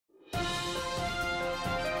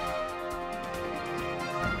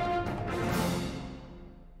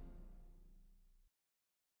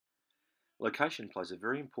Location plays a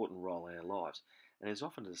very important role in our lives, and is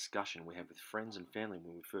often a discussion we have with friends and family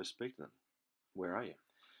when we first speak to them. Where are you?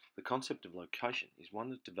 The concept of location is one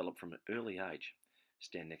that developed from an early age.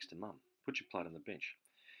 Stand next to mum. Put your plate on the bench.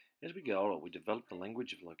 As we get older, we develop the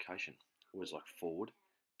language of location. Words like forward,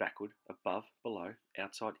 backward, above, below,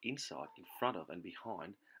 outside, inside, in front of, and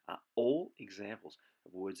behind are all examples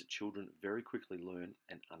of words that children very quickly learn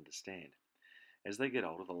and understand. As they get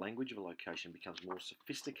older, the language of a location becomes more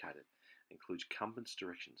sophisticated, includes compass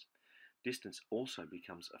directions. Distance also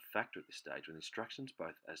becomes a factor at this stage with instructions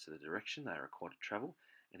both as to the direction they are required to travel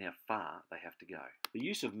and how far they have to go. The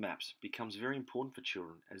use of maps becomes very important for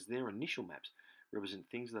children as their initial maps represent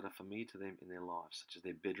things that are familiar to them in their lives, such as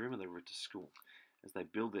their bedroom or their route to school. As they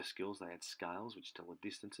build their skills, they add scales which tell a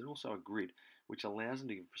distance and also a grid which allows them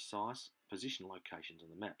to give precise position locations on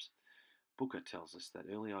the maps. Booker tells us that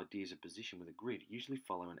early ideas of position with a grid usually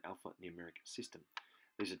follow an alphanumeric system.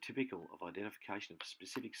 These are typical of identification of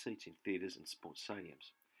specific seats in theatres and sports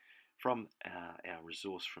stadiums. From our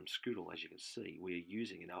resource from Scoodle, as you can see, we are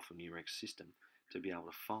using an alphanumeric system to be able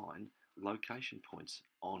to find location points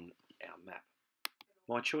on our map.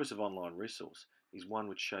 My choice of online resource is one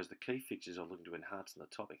which shows the key features I'm looking to enhance in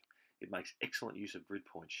the topic. It makes excellent use of grid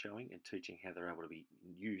points showing and teaching how they're able to be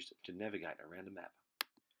used to navigate around a map.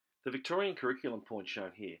 The Victorian curriculum point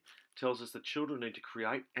shown here tells us that children need to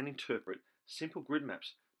create and interpret simple grid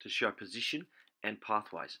maps to show position and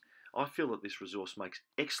pathways. I feel that this resource makes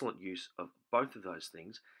excellent use of both of those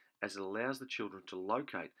things as it allows the children to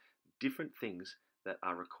locate different things that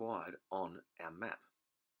are required on our map.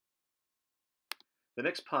 The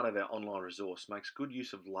next part of our online resource makes good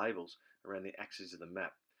use of labels around the axes of the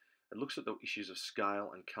map. It looks at the issues of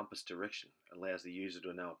scale and compass direction, allows the user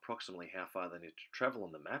to know approximately how far they need to travel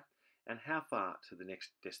on the map and how far to the next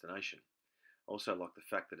destination. I also like the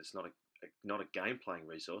fact that it's not a game-playing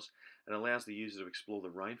resource and allows the user to explore the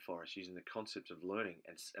rainforest using the concept of learning,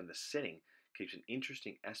 and the setting keeps an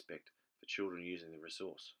interesting aspect for children using the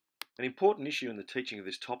resource. An important issue in the teaching of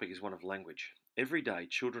this topic is one of language. Every day,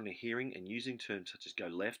 children are hearing and using terms such as go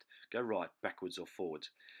left, go right, backwards or forwards.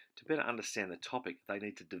 To better understand the topic, they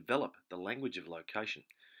need to develop the language of location.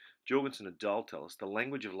 Jorgensen and Dole tell us the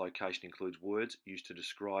language of location includes words used to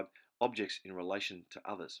describe objects in relation to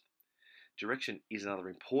others. Direction is another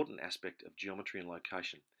important aspect of geometry and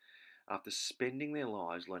location. After spending their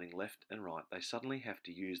lives learning left and right, they suddenly have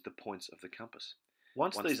to use the points of the compass.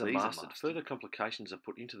 Once these are mastered, further complications are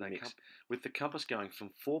put into the mix, with the compass going from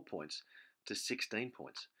 4 points to 16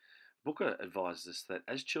 points. Booker advises us that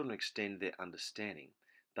as children extend their understanding,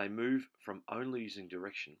 they move from only using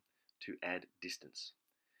direction to add distance.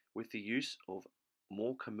 With the use of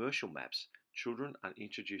more commercial maps, children are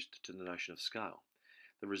introduced to the notion of scale.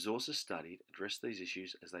 The resources studied address these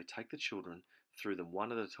issues as they take the children through them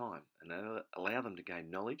one at a time and allow them to gain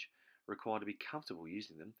knowledge required to be comfortable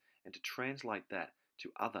using them and to translate that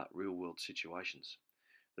to other real-world situations.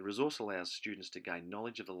 The resource allows students to gain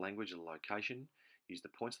knowledge of the language of the location, use the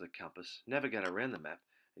points of the compass, navigate around the map,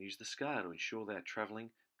 and use the scale to ensure they are travelling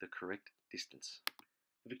the correct distance.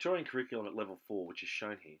 The Victorian curriculum at level 4, which is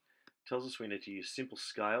shown here, tells us we need to use simple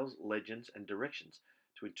scales, legends, and directions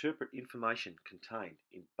to interpret information contained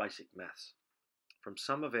in basic maths. From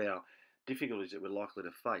some of our difficulties that we're likely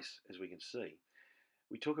to face, as we can see,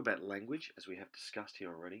 we talk about language, as we have discussed here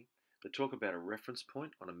already, the talk about a reference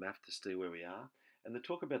point on a map to see where we are, and the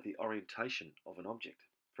talk about the orientation of an object.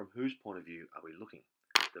 From whose point of view are we looking?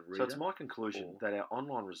 The reader, so it's my conclusion that our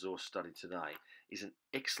online resource study today is an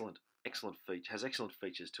excellent feature, has excellent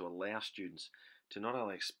features to allow students to not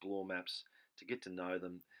only explore maps, to get to know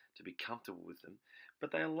them, to be comfortable with them,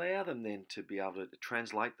 but they allow them then to be able to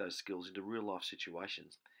translate those skills into real life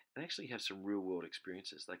situations and actually have some real world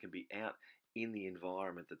experiences. They can be out in the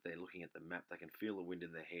environment that they're looking at the map. They can feel the wind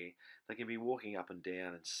in their hair. They can be walking up and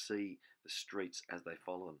down and see the streets as they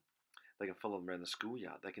follow them. They can follow them around the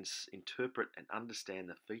schoolyard. They can interpret and understand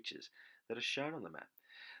the features that are shown on the map.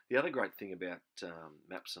 The other great thing about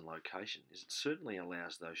maps and location is it certainly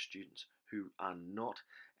allows those students who are not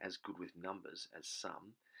as good with numbers as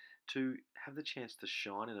some to have the chance to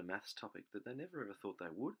shine in a maths topic that they never ever thought they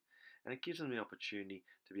would. And it gives them the opportunity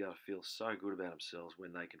to be able to feel so good about themselves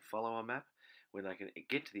when they can follow a map, when they can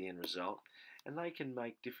get to the end result, and they can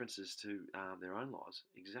make differences to their own lives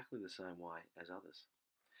exactly the same way as others.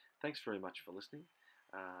 Thanks very much for listening.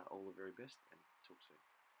 All the very best, and talk soon.